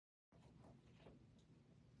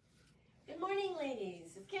Good morning,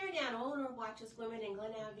 ladies. It's Karen Ann, owner of Watches Women in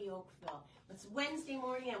Glen Abbey, Oakville. It's Wednesday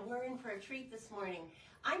morning and we're in for a treat this morning.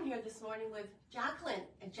 I'm here this morning with Jacqueline,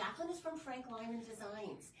 and Jacqueline is from Frank Lyman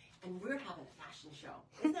Designs, and we're having a fashion show.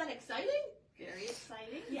 Isn't that exciting? Very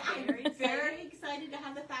exciting. Yeah, very exciting. Very excited to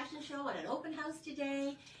have the fashion show at an open house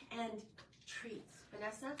today, and treats.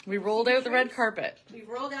 Vanessa? We rolled out the red carpet. We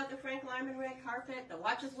rolled out the Frank Lyman red carpet. The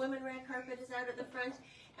Watches Women red carpet is out at the front,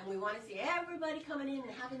 and we want to see everybody coming in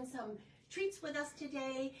and having some treats with us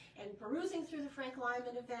today and perusing through the Frank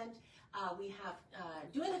Lyman event. We have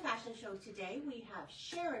doing the fashion show today. We have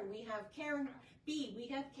Sharon, we have Karen B, we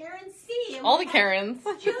have Karen C. And all the Karens.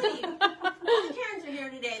 Judy. All the Karens are here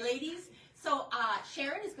today, ladies. So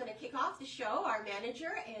Sharon is going to kick off the show, our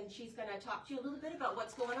manager, and she's going to talk to you a little bit about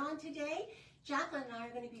what's going on today. Jacqueline and I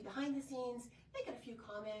are going to be behind the scenes, making a few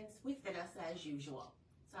comments with Vanessa as usual.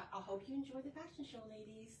 So I hope you enjoy the fashion show,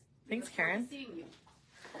 ladies. Thanks, Karen. Seeing you.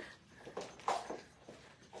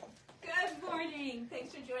 Good morning.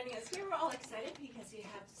 Thanks for joining us here. We're all excited because we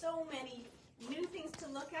have so many new things to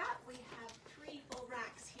look at. We have 3 full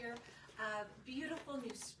racks here of beautiful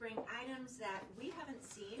new spring items that we haven't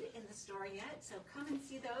seen in the store yet. So come and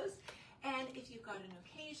see those. And if you've got an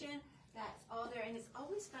occasion, that's all there. And it's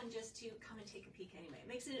always fun just to come and take a peek anyway. It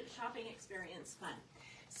makes it a shopping experience fun.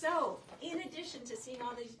 So in addition to seeing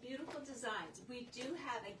all these beautiful designs, we do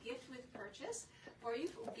have a gift with purchase for you,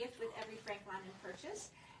 a gift with every Frank Lyman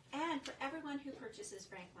purchase. And for everyone who purchases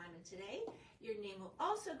Frank Lyman today, your name will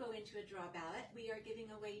also go into a draw ballot. We are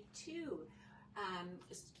giving away 2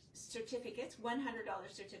 certificates, $100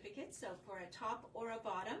 certificates, so for a top or a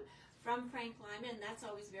bottom from Frank Lyman. That's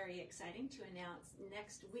always very exciting to announce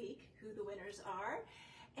next week who the winners are.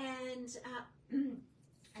 And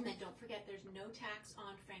then don't forget, there's no tax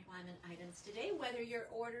on Frank Lyman items today, whether you're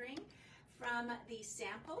ordering from the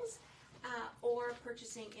samples or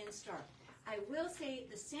purchasing in store. I will say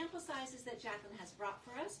the sample sizes that Jacqueline has brought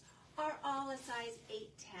for us are all a size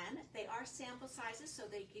 8-10. They are sample sizes, so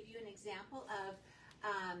they give you an example of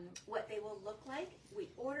what they will look like. We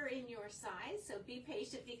order in your size, so be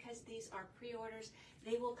patient because these are pre-orders.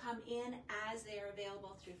 They will come in as they are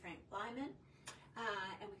available through Frank Lyman,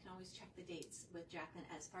 and we can always check the dates with Jacqueline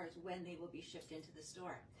as far as when they will be shipped into the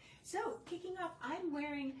store. So kicking off, I'm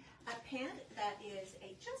wearing a pant that is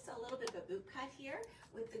just a little bit of a boot cut here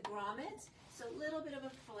with the grommets, so a little bit of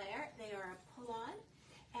a flare. They are a pull-on,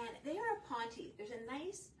 and they are a ponte. There's a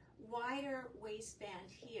nice wider waistband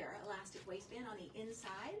here, elastic waistband on the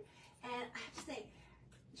inside, and I have to say,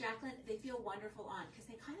 Jacqueline, they feel wonderful on because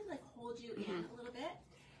they kind of like hold you in a little bit.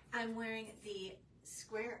 I'm wearing the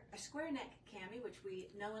square neck cami, which we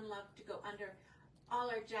know and love to go under all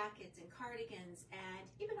our jackets and cardigans and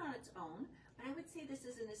even on its own, but I would say this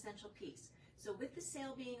is an essential piece. So with the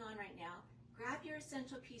sale being on right now, grab your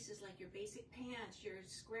essential pieces like your basic pants, your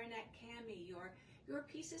square neck cami, your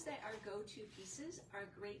pieces that are go-to pieces are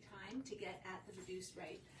a great time to get at the reduced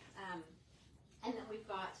rate. And then we've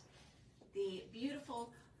got the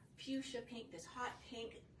beautiful fuchsia pink, this hot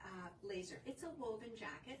pink blazer. It's a woven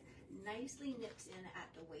jacket, nicely nips in at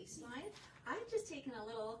the waistline. I've just taken a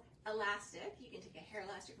little elastic, you can take a hair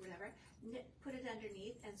elastic or whatever, put it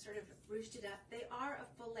underneath and sort of ruched it up. They are a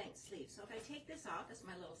full length sleeve. So if I take this off, that's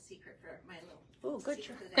my little secret for my little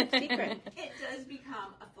secret. It does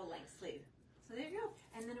become a full length sleeve. So there you go.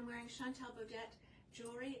 And then I'm wearing Chantal Baudet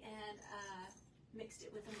jewelry and mixed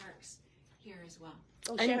it with the Mercs here as well.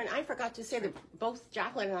 Oh, Sharon, I forgot to say that both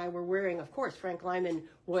Jacqueline and I were wearing, of course, Frank Lyman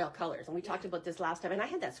Royal Colors. And we talked about this last time. And I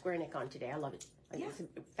had that square neck on today. I love it. Yeah. It's a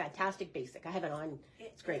fantastic basic. I have it on.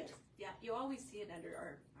 It's great. Yeah, you always see it under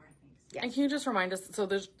our things. Yes. And can you just remind us, so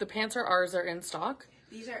the pants are ours, are in stock?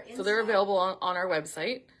 These are in So they're stock. available on our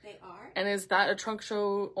website. They are. And is that a trunk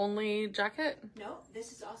show only jacket? No,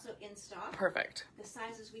 this is also in stock. Perfect. The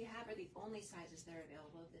sizes we have are the only sizes that are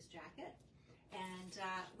available of this jacket. And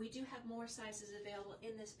we do have more sizes available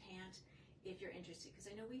in this pant if you're interested,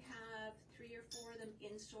 because I know we have 3 or 4 of them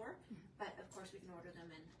in store, but of course we can order them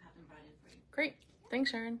and have them brought in for you. Great. Thanks,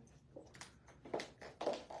 Sharon.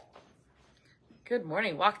 Good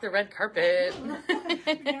morning. Walk the red carpet.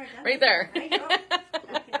 Right there.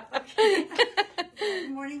 Good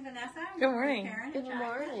morning, Vanessa. Good morning. Karen. Good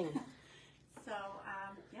morning. So,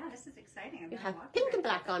 yeah, this is exciting. You have pink and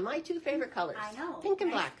black on, my 2 favorite colors. I know. Pink and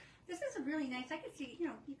Nice. black. This is a really nice. I could see,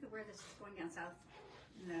 you could wear this going down south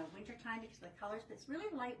in the winter time because of the colors, but it's really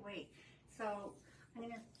lightweight. So I'm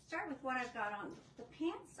going to start with what I've got on. The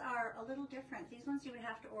pants are a little different. These ones you would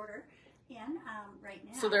have to order in right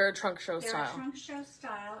now. So they're a trunk show They're style. a trunk show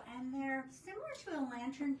style, and they're similar to a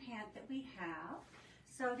lantern pant that we have.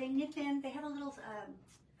 So they nip in. They have a little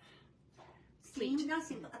seam, not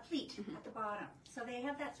seam, but a pleat at the bottom. So they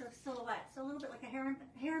have that sort of silhouette. So a little bit like a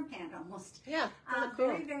harem pant almost. Yeah, they look cool.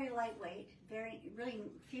 Very, very lightweight. Really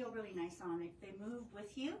feel really nice on. They move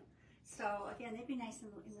with you. So again, they'd be nice in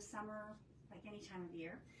the summer, like any time of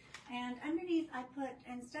year. And underneath, I put,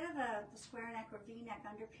 instead of the square neck or V-neck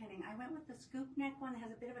underpinning, I went with the scoop neck one that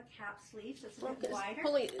has a bit of a cap sleeve, so it's a bit wider.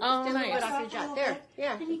 Oh, Just a little nice. bit off your jacket. There,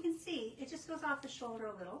 yeah. And you can see, it just goes off the shoulder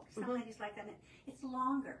a little. Some ladies like that. It's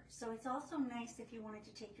longer, so it's also nice if you wanted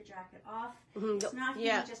to take your jacket off. It's not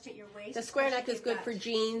just at your waist. The square neck is good for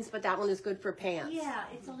jeans, but that one is good for pants. Yeah,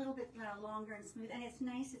 it's a little bit longer and smooth, and it's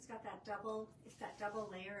nice. It's got that double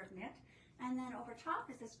layer of knit. And then over top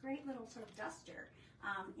is this great little sort of duster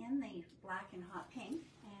in the black and hot pink.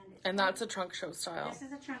 And that's a trunk show style. This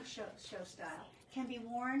is a trunk show style. Can be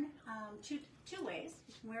worn two ways.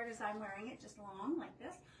 You can wear it as I'm wearing it, just long like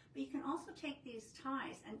this. But you can also take these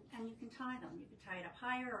ties and you can tie them. You can tie it up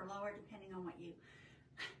higher or lower depending on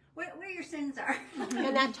where your sins are.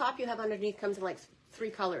 And that top you have underneath comes in like 3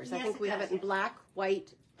 colors. Yes, I think we have it in black,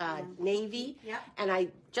 white, navy. Yep. And I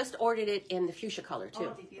just ordered it in the fuchsia color too. Oh,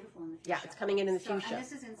 it'll be beautiful in the fuchsia. Yeah, it's coming in the fuchsia. And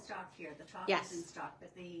this is in stock here. The top Yes. is in stock,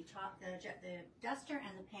 but the duster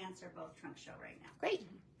and the pants are both trunk show right now. Great.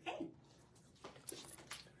 Okay.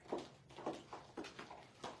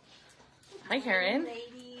 Hi, Karen.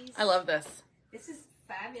 Ladies. I love this. This is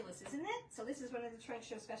fabulous, isn't it? So this is one of the trunk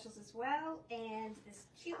show specials as well, and this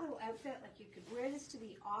cute little outfit, like you could wear this to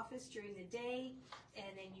the office during the day, and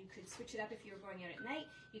then you could switch it up if you were going out at night.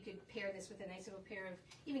 You could pair this with a nice little pair of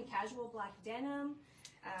even casual black denim.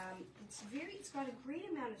 It's got a great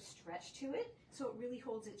amount of stretch to it, so it really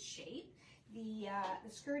holds its shape. The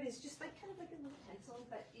skirt is just like kind of like a little pencil,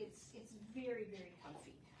 but it's very, very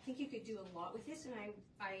comfy. I think you could do a lot with this, and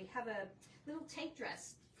I have a little tank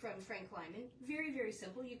dress from Frank Lyman. Very, very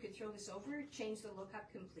simple. You could throw this over, change the look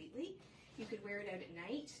up completely. You could wear it out at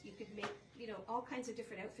night. You could make, all kinds of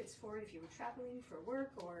different outfits for it if you were traveling for work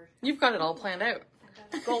or... You've got it all planned out.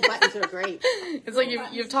 Gold buttons are great. It's like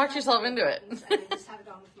you've talked yourself into it. And I just have it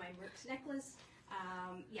on with my Merck's necklace.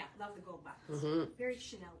 Yeah, love the gold buttons. Very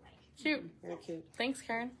Chanel-like. Cute. Very cute. Thanks,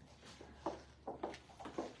 Karen.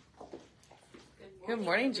 Good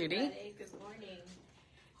morning, Judy. Everybody. Good morning.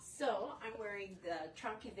 So I'm wearing the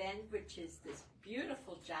trunk event, which is this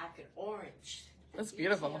beautiful jacket, orange. That's The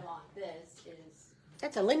beautiful. detail on this is,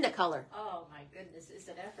 That's a Linda color. oh my goodness, is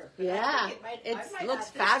it ever? But Yeah, I think it I might looks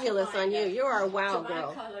add this fabulous to on you. You are a to wow my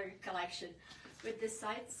girl. color collection with the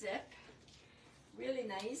side zip. Really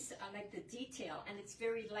nice. I like the detail, and it's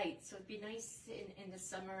very light, so it'd be nice in the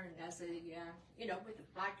summer and as a with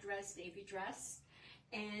a black dress, navy dress.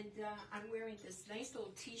 And I'm wearing this nice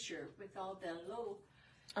little T-shirt with all the little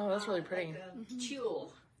Oh, that's really pretty. like,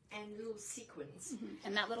 tulle and little sequins.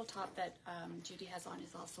 And that little top that Judy has on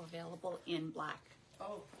is also available in black.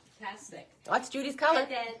 Oh, fantastic. That's Judy's color. And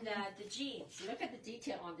then the jeans. Look at the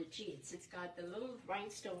detail on the jeans. It's got the little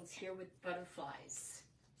rhinestones here with butterflies.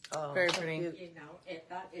 Oh, Very so pretty. cute.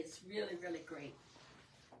 That is really, really great.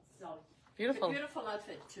 So, Beautiful. a beautiful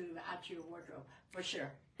outfit to add to your wardrobe, for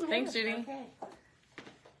sure. Thanks, Judy. Okay.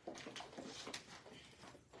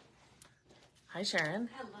 Hi, Sharon.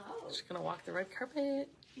 Hello. Just gonna walk the red carpet.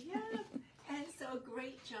 Yeah, and so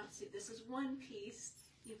great jumpsuit. This is one piece.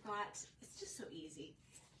 You've got, it's just so easy.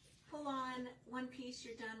 Pull on one piece,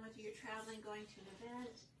 you're done whether you're traveling, going to an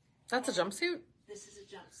event. That's a jumpsuit? This is a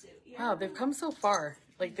jumpsuit. Yeah. Wow, they've come so far.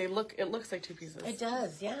 Like it looks like 2 pieces. It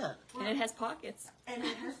does, yeah. And it has pockets. And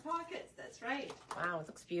it has pockets, that's right. Wow, it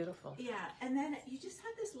looks beautiful. Yeah, and then you just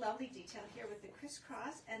have this lovely detail here with the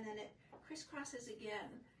crisscross, and then it crisscrosses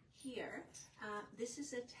again here. This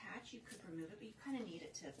is attached. You could remove it, but you kind of need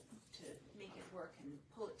it to make it work and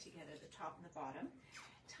pull it together, the top and the bottom.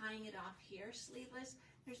 Tying it off here, sleeveless.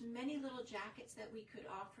 There's many little jackets that we could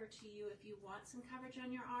offer to you if you want some coverage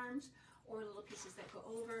on your arms, or little pieces that go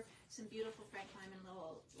over. Some beautiful Frank Lyman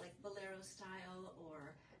little like bolero style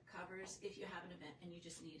or covers if you have an event and you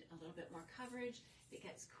just need a little bit more coverage. It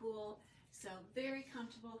gets cool, so very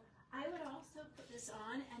comfortable. I would also put this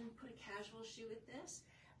on and put a casual shoe with this.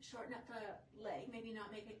 Shorten up the leg, maybe not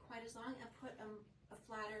make it quite as long, and put a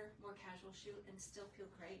flatter, more casual shoe and still feel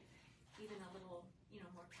great. Even a little,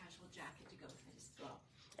 more casual jacket to go with it as well.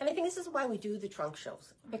 And I think this is why we do the trunk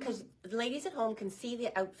shows, because the ladies at home can see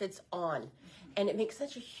the outfits on, and it makes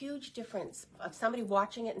such a huge difference of somebody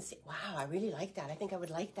watching it and say, wow, I really like that. I think I would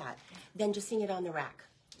like that. Than just seeing it on the rack.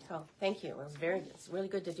 So thank you. It's really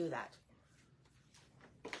good to do that.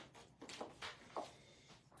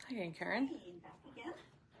 Hi, Karen. Hey, back again.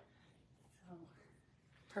 So,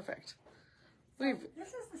 Perfect. We've This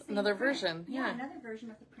is the same another print. version. Yeah. Another version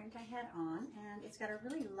of the print I had on, and it's got a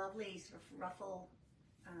really lovely sort of ruffle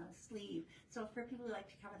sleeve. So for people who like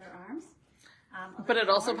to cover their arms. But it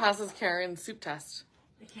also passes Karen's soup test.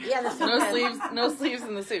 Yeah, the No sleeves, no sleeves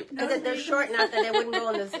in the soup. They're short enough that they wouldn't go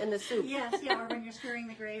in the soup. Yes, yeah, or when you're stirring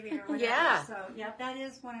the gravy or whatever. Yeah. So, yeah, that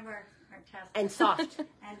is one of our tests. And soft.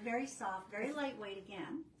 And very soft, very lightweight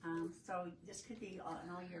again. So this could be an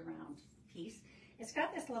all year round piece. It's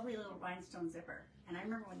got this lovely little rhinestone zipper. And I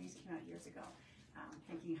remember when these came out years ago,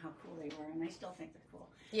 thinking how cool they were, and I still think they're cool.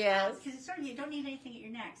 Yes. Because it's sort of, you don't need anything at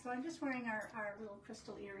your neck. So I'm just wearing our little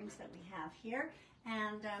crystal earrings that we have here,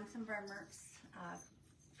 and some of our Merck's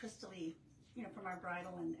crystal-y, from our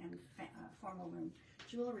bridal and formal room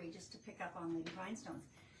jewelry, just to pick up on the rhinestones.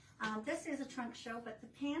 This is a trunk show, but the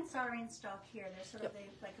pants are in stock here. They're sort of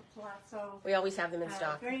like a palazzo. We always have them in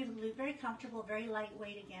stock. Very, very comfortable, very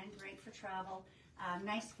lightweight again, great for travel.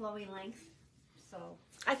 Nice flowy length. So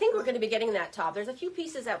I think we're going to be getting that top. There's a few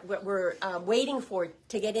pieces that we're waiting for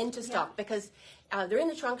to get into stock because they're in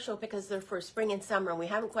the trunk show because they're for spring and summer, and we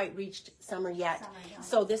haven't quite reached summer yet.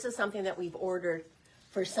 So this is something that we've ordered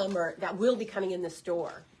for summer that will be coming in the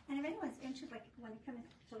store. And if anyone's interested, like when you come in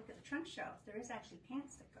to look at the trunk show, there is actually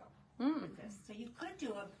pants that go with this. So you could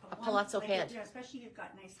do a palazzo pant. Especially if you've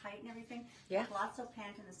got nice height and everything. Yeah. A palazzo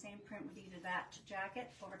pant in the same print with either that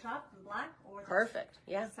jacket over top in black or this. Perfect.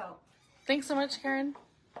 Yeah. So Thanks so much, Karen.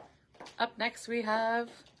 Up next, we have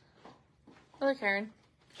other Karen.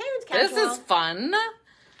 Karen's This casual. is fun.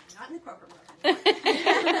 Not in the corporate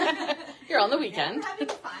world. You're on the weekend. We're having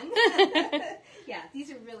fun. Yeah,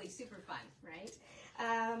 these are really super fun, right?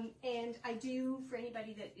 And I do, for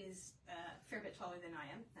anybody that is a fair bit taller than I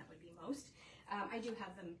am, that would be most, I do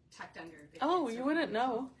have them tucked under. Oh, you wouldn't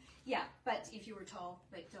know. Yeah, but if you were tall,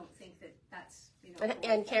 like, don't think that that's,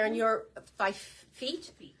 And Karen, you're 5 feet,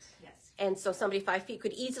 feet, yes. and so somebody 5 feet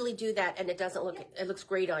could easily do that, and it doesn't look. It looks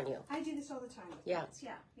great on you. I do this all the time with Yeah. pants.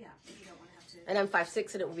 Yeah. If you don't want to have to. And I'm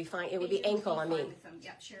 5'6", and it would be fine. It would be ankle on me. Fine with them.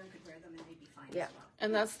 Yeah, Sharon could wear them and they'd be fine Yeah. as well.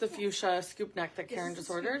 And that's the fuchsia scoop neck that This Karen is just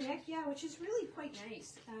the scoop ordered. neck, yeah, which is really quite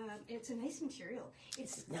nice. It's a nice material.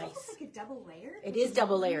 It's Nice. almost like a double layer. It is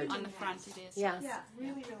double layered. On the front, it is. Yeah. Yeah,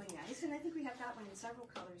 really, really nice. And I think we have that one in several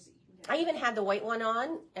colors that you can get. I even had the white one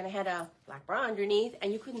on, and I had a black bra underneath,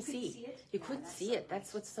 and you couldn't couldn't see. see it? You Yeah, couldn't that's see so it.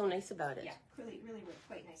 That's what's so nice about it. Yeah, really, really, really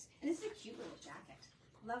quite nice. And this is a cute little jacket.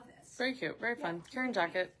 Love this. Very cute, very fun. Karen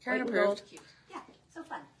jacket. Karen White and approved. Cute. Yeah, so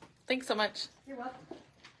fun. Thanks so much. You're welcome.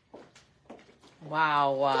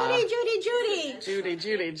 Wow. Judy.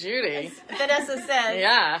 Judy. Vanessa said.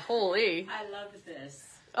 Yeah, holy. I love this.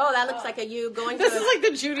 Oh, that looks like a you going to. This is like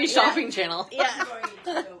the Judy shopping channel. Yeah. I'm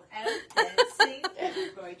going to go out dancing, and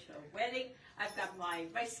we're going to a wedding. I've got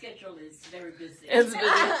my schedule is very busy. It's busy.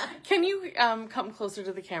 Can you come closer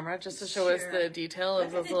to the camera just to show us Sure. the detail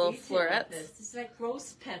of Look at those the little detail of florets? This is like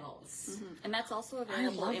rose petals. And that's also I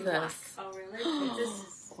available love in black. this. Oh, really? But this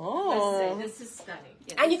is, Oh. let's say, this is stunning.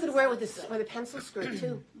 Yeah, And you this could is wear it with awesome. with a pencil skirt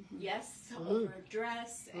too. Yes, over a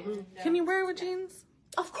dress. And, Can you wear it with jeans?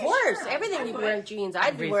 Of course, sure. everything I you would. wear in jeans.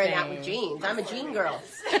 I'd be wearing that with Everything. jeans. I'm a jean girl.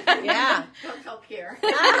 Yes. Yeah. Don't help here.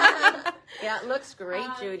 Yeah, it looks great,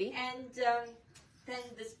 Judy. And then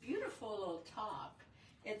this beautiful little top.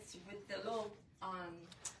 It's with the little Come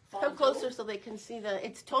bandeau. closer so they can see the.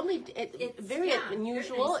 It's totally It's very yeah,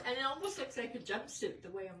 unusual. and it almost looks like a jumpsuit the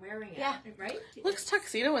way I'm wearing it. Yeah. Right. Looks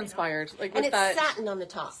tuxedo inspired, like And with it's that. satin on the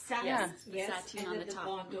top. Satin, Yeah. yes, Satin and on then the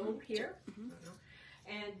top. bandeau here,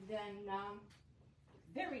 and then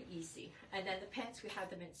very easy. And then the pants we have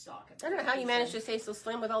them in stock. I don't know how you manage to stay so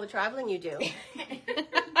slim with all the traveling you do.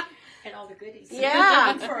 and all the goodies.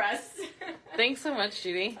 Yeah. for us. Thanks so much,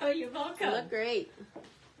 Judy. Oh, you're You welcome. look great.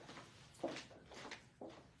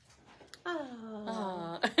 Oh,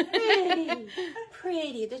 Aw. pretty,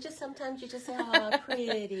 pretty. There's just sometimes you just say, oh,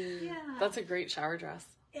 pretty. Yeah. That's a great shower dress.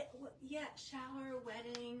 Yeah, shower,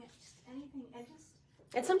 wedding, just anything.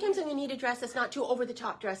 And sometimes when you need a dress that's not too over the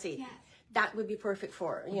top dressy, Yes. that would be perfect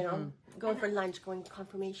for, going for lunch, going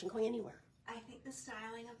confirmation, going anywhere. I think the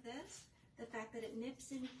styling of this, the fact that it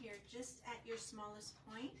nips in here just at your smallest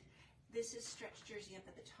point, this is stretch jersey up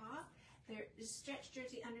at the top, there is stretch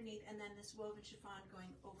jersey underneath, and then this woven chiffon going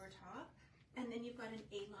over top, and then you've got an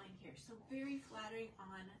A-line here. So very flattering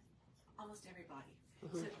on almost every body.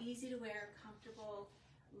 So easy to wear, comfortable,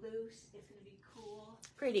 loose, it's going to be cool.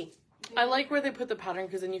 Pretty. I like where they put the pattern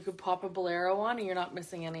because then you could pop a bolero on and you're not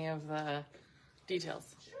missing any of the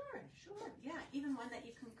details. Sure. Yeah, even one that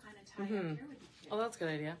you can kind of tie up here would be cute. Oh, that's a good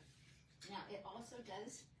idea. Now, it also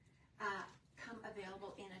does come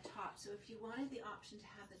available in a top. So if you wanted the option to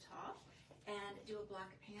have the top and do a black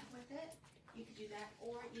pant with it, You could do that,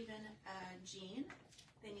 or even a jean.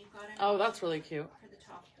 Then you've got an Oh, that's really cute. for the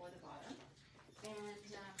top or the bottom.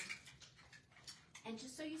 And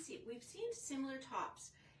just so you see, we've seen similar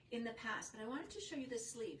tops in the past, but I wanted to show you the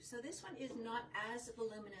sleeve. So this one is not as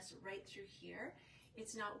voluminous right through here.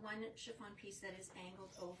 It's not one chiffon piece that is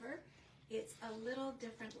angled over. It's a little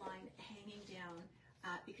different line hanging down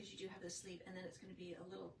because you do have the sleeve, and then it's going to be a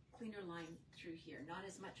little cleaner line through here. Not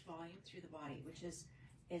as much volume through the body, which is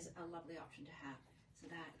a lovely option to have. So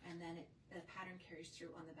that, and then the pattern carries through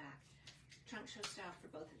on the back. Trunk show style for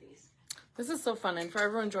both of these. This is so fun. And for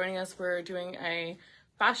everyone joining us, we're doing a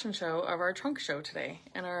fashion show of our trunk show today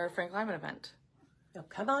in our Frank Lyman event. So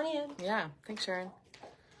come on in. Yeah, thanks, Sharon.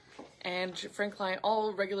 And Frank Lyman,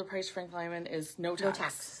 all regular price Frank Lyman is no tax. No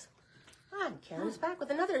tax. Ah, Karen's back with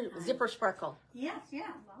another zipper sparkle. Yes,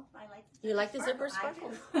 yeah. Well, I like. You like the zipper I sparkle?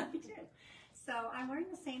 do. I do. So I'm wearing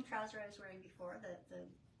the same trouser I was wearing before, the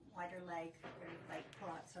wider leg, very light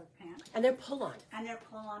pull-out sort of pants. And they're pull-on. And they're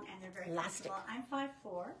pull-on and they're very Elastic. comfortable. I'm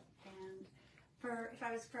 5'4", and if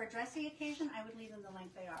I was for a dressy occasion, I would leave them the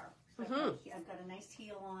length they are. So I've got a nice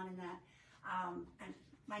heel on and that. And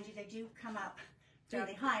mind you, they do come up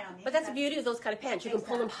fairly high on me. But that's the beauty of those kind of pants. You can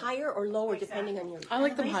pull them higher or lower depending on your... I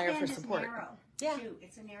like And them the higher for waistband is support. narrow, Yeah. too.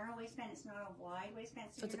 It's a narrow waistband. It's not a wide waistband.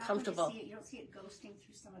 So it's you're not comfortable. going to see it. You don't see it ghosting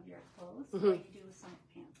through some of your clothes like you do with some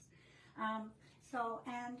pants.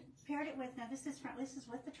 And paired it with, now this is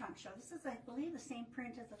with the trunk show. This is, I believe, the same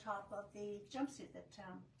print as the top of the jumpsuit that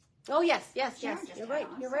Oh, yes. Sharon just You're had right.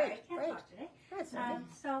 on. You're Sorry, right. I can't Right. talk today. That's okay.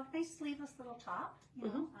 So nice sleeveless little top, you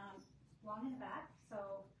know, long in the back, so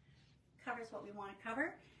covers what we want to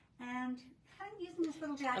cover. And kind of using this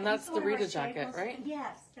little jacket. And that's it's the one of our Rita jacket, staples. right?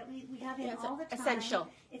 Yes, that we have in Yeah, it's all the time. essential.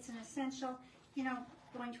 It's an essential, you know,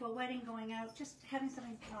 going to a wedding, going out, just having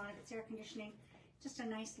something put on if it's air conditioning. Just a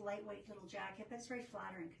nice lightweight little jacket, but it's very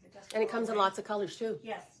flattering because it does. And it go comes in away. lots of colors, too.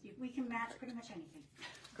 Yes, we can match pretty much anything.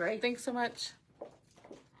 Great. Thanks so much.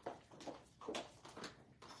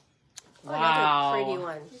 Oh, another pretty Wow.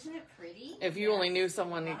 one. Isn't it pretty? If you only knew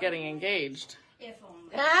someone getting engaged. If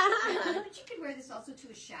only. Ah. But you could wear this also to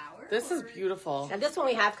a shower. This is or- beautiful. Now, this one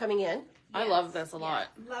we have coming in. I love this a lot.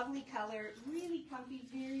 Lovely color, really comfy,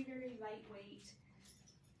 very, very lightweight.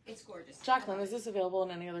 It's gorgeous. Jacqueline, is this available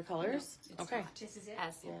in any other colors? Okay. This is it.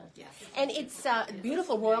 Yes. And it's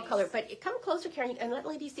beautiful royal color. But come closer, Karen, and let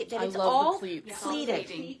ladies see that I it's love all the pleats. pleated.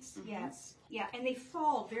 Pleats, yes. Yeah, and they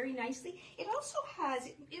fall very nicely. It also has,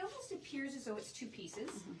 it almost appears as though it's two pieces,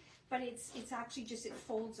 but it's actually just, it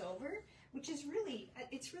folds over, which is really,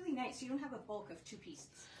 it's really nice. You don't have a bulk of two pieces.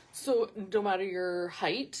 So no matter your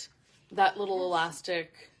height, that little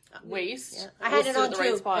elastic waist, Yeah. I had will it sit on in the right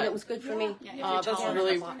too, spot. and it was good for me. Yeah, if Oh, you're that's taller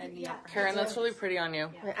really- in the upper. Karen, that's really pretty on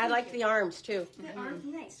you. I like the arms too. The arm,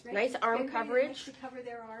 nice, right? Nice arm Very, very coverage. nice to cover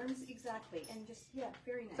their arms, exactly, and just, yeah,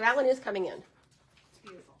 very nice. So that one is coming in. It's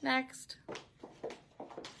beautiful. Next.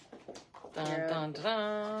 Dun, Yeah. dun, dun,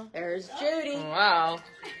 dun. There's Judy. Wow.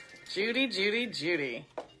 Judy, Judy, Judy.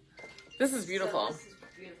 This is beautiful. So this is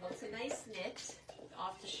beautiful. It's a nice knit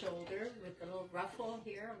off the shoulder with a little ruffle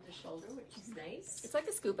here on the shoulder, which is nice. It's like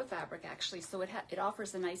a scuba fabric, actually, so it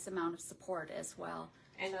offers a nice amount of support as well.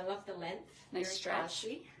 And I love the length. Nice Very stretch.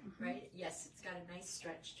 classy, right? Yes, it's got a nice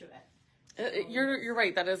stretch to it. You're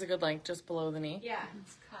right. That is a good length, just below the knee. Yeah,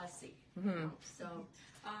 it's classy. So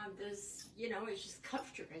there's, it's just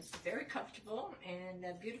comfortable. It's very comfortable and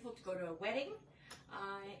beautiful to go to a wedding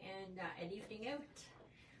and an evening out.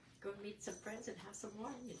 Go meet some friends and have some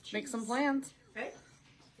wine and cheese. Make some plans. Right?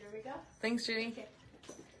 There we go. Thanks, Judy. Okay.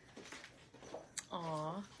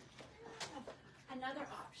 Aw. Another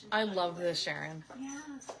option. I love this, Sharon.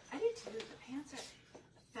 Yes, I do too. The pants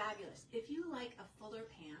are fabulous. If you like a fuller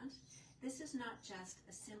pant, this is not just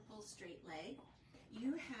a simple straight leg.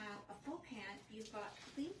 You have a full pant. You've got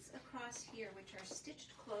pleats across here, which are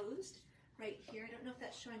stitched closed right here. I don't know if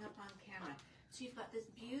that's showing up on camera. So you've got this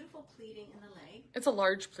beautiful pleating in the leg. It's a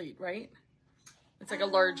large pleat, right? It's like a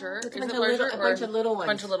larger. It's a Is bunch it of larger little- a or bunch of little ones.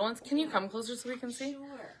 Bunch of little ones. Can you come closer so we can see?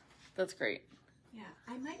 Sure. That's great. Yeah,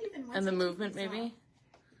 I might even. once And the I take movement, these maybe. off-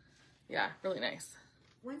 Yeah, really nice.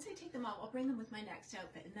 Once I take them off, I'll bring them with my next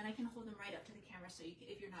outfit, and then I can hold them right up to the camera so you can,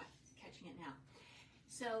 if you're not catching it now.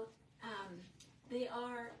 So they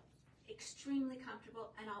are extremely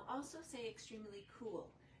comfortable, and I'll also say extremely cool.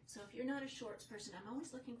 So if you're not a shorts person, I'm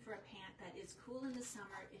always looking for a pant that is cool in the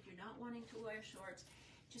summer. If you're not wanting to wear shorts,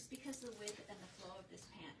 just because of the width and the flow of this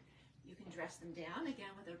pant. You can dress them down,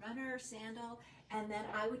 again, with a runner or sandal, and then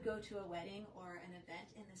I would go to a wedding or an event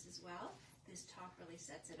in this as well. This top really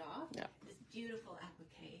sets it off. Yeah. This beautiful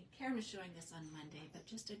applique. Karen was showing this on Monday, but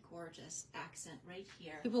just a gorgeous accent right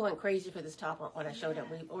here. People went crazy for this top when I showed it.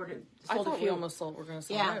 We ordered, I sold a thought we few. almost sold. We're gonna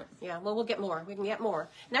sell Yeah, out. yeah. Well, we'll get more. We can get more.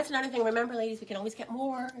 And that's another thing. Remember, ladies, we can always get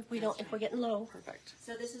more if we don't. If we're getting low. Perfect.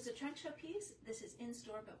 So this is a trunk show piece. This is in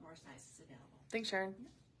store, but more sizes available. Thanks, Sharon.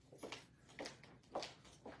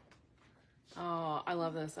 Oh, I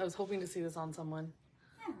love this. I was hoping to see this on someone.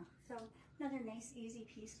 Yeah, so another nice, easy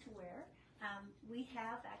piece to wear. We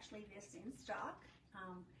have actually this in stock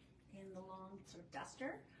in the long sort of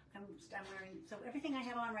duster. I'm wearing, so everything I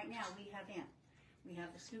have on right now, we have in. We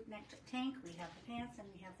have the scoop neck tank, we have the pants, and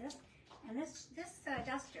we have this. And this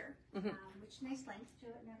duster, which nice length to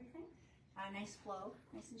it and everything. Nice flow,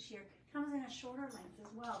 nice and sheer. Comes in a shorter length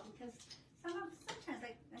as well because sometimes,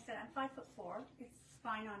 like I said, I'm 5'4". It's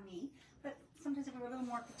fine on me, but sometimes if we're a little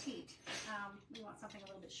more petite, we want something a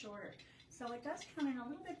little bit shorter. So it does come in a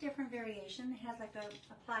little bit different variation. It has like a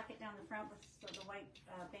placket down the front with sort of the white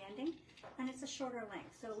banding, and it's a shorter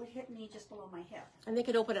length, so it would hit me just below my hip. And they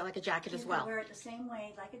could open it like a jacket as You well. could wear it the same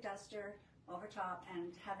way, like a duster, over top,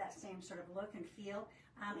 and have that same sort of look and feel.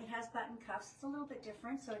 It has button cuffs. It's a little bit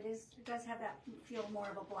different, so it does have that feel more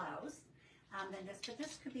of a blouse than this. But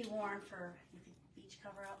this could be worn for beach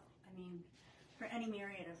cover up. I mean, for any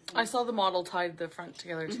myriad of things. I saw the model tied the front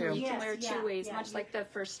together too. You Yes, can wear it two yeah, ways, yeah, much you- like the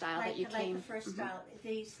first style Like, that you like came. the first style.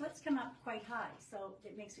 The slits come up quite high, so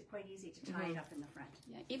it makes it quite easy to tie it up in the front.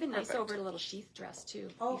 Yeah, even nice Perfect. over a little sheath dress too.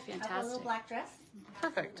 Oh, Be a little fantastic. black dress.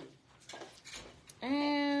 Perfect.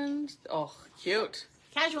 And oh, cute.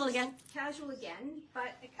 Casual again. Casual again,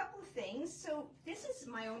 but a couple of things. So this is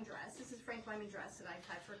my own dress. This is Frank Lyman dress that I've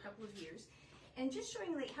had for a couple of years. And just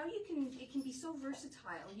showing like how it can be so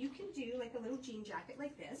versatile. You can do like a little jean jacket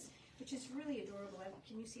like this, which is really adorable.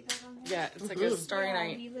 Can you see that on there? Yeah, it's like a starry Yeah,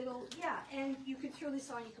 night. the little, and you could throw this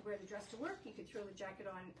on, you could wear the dress to work, you could throw the jacket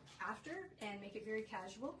on after and make it very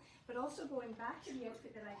casual. But also going back to the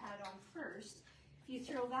outfit that I had on first, if you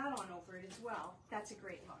throw that on over it as well, that's a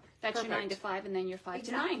great look. That's your Perfect. 9 to 5, and then your 5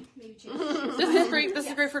 to 9. Maybe change it. This is great. This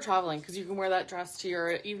is great for traveling because you can wear that dress to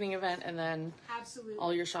your evening event and then Absolutely.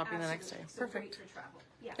 all your shopping the next day. So great Perfect. for travel.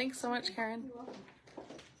 Yeah. Thanks so much, Karen. You're welcome.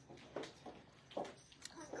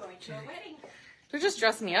 Going to a wedding. They're just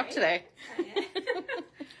dressing me up today.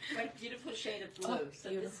 What a beautiful shade of blue. So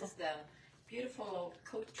this is the beautiful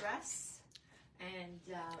coat dress.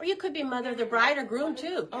 And Or you could be mother of the bride or groom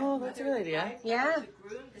too. Oh, that's a good idea. Yeah. The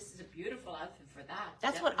groom. This is a beautiful outfit for that.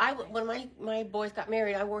 That's what when my boys got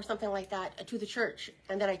married, I wore something like that to the church,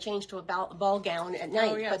 and then I changed to a ball gown at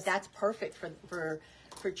night. yes. But that's perfect for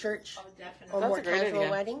church Oh, definitely. or That's more a great casual idea.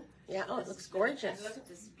 wedding. Yeah. Oh, it This looks is beautiful. gorgeous. And look at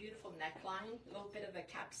this beautiful neckline. A little bit of a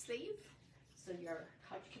cap sleeve, so you're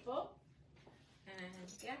comfortable. And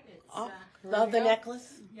again, it's Oh, here love we the go.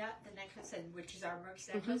 necklace. Yeah, the necklace, and which is our merch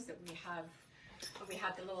necklace that we have. We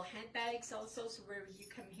have the little handbags also, so where you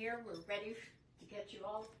come here, we're ready to get you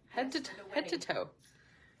all Head to for the head to wedding. toe.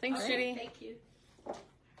 Thanks, Okay, Judy. Thank you.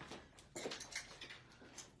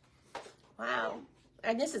 Wow.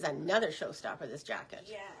 And this is another showstopper. This jacket.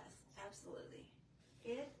 Yes, absolutely.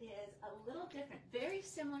 It is a little different, very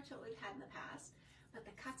similar to what we've had in the past, but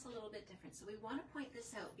the cut's a little bit different. So we want to point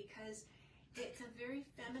this out because it's a very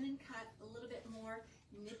feminine cut, a little bit more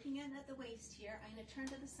nipping in at the waist here. I'm going to turn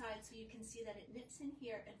to the side so you can see that it nips in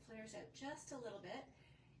here and flares out just a little bit.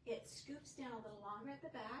 It scoops down a little longer at the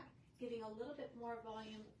back, giving a little bit more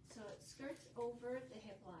volume so it skirts over the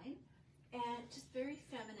hip line and just very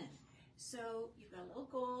feminine. So you've got a little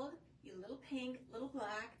gold, a little pink, a little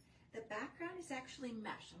black. The background is actually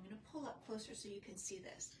mesh. I'm going to pull up closer so you can see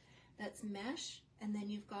this. That's mesh, and then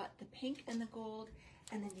you've got the pink and the gold,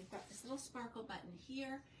 and then you've got this little sparkle button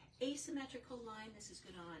here. Asymmetrical line. This is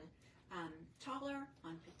good on taller,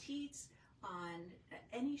 on petites, on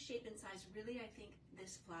any shape and size. Really, I think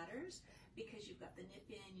this flatters because you've got the nip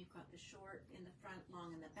in, you've got the short in the front,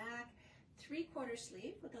 long in the back. 3/4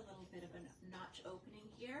 sleeve with a little bit of a notch opening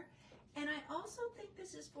here. And I also think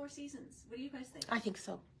this is 4 seasons. What do you guys think? I think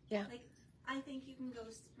so. Yeah. Like, I think you can go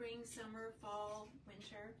spring, summer, fall,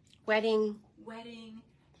 winter, Wedding, wedding,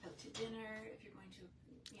 out to dinner, if you're going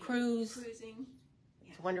to Cruise. cruising,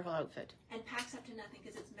 it's a wonderful outfit. and packs up to nothing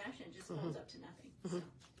because it's mesh and just folds up to nothing.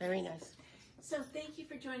 Very nice. So thank you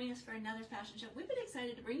for joining us for another fashion show. We've been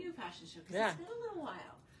excited to bring you a fashion show because Yeah. it's been a little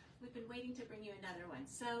while. We've been waiting to bring you another one.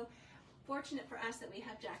 So fortunate for us that we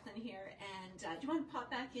have Jacqueline here. And do you want to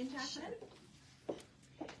pop back in, Jacqueline?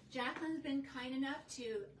 Jacqueline's been kind enough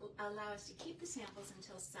to allow us to keep the samples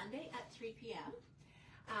until Sunday at 3 p.m.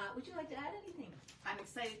 Would you like to add anything? I'm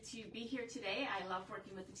excited to be here today. I love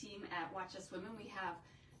working with the team at Watch Us Women. We have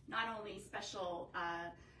not only special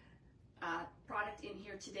product in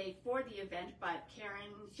here today for the event, but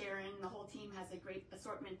Karen, Sharon, the whole team has a great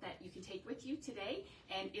assortment that you can take with you today.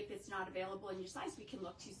 And if it's not available in your size, we can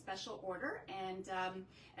look to special order. And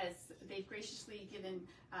as they've graciously given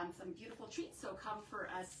some beautiful treats, so come for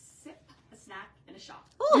a sip, a snack, and a shop.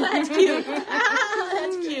 Oh, that's cute.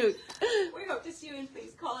 That's cute. We hope to see you, and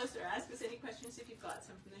please call us or ask us any questions if you've got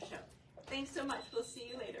some from the show. Thanks so much. We'll see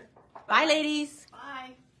you later. Bye, ladies.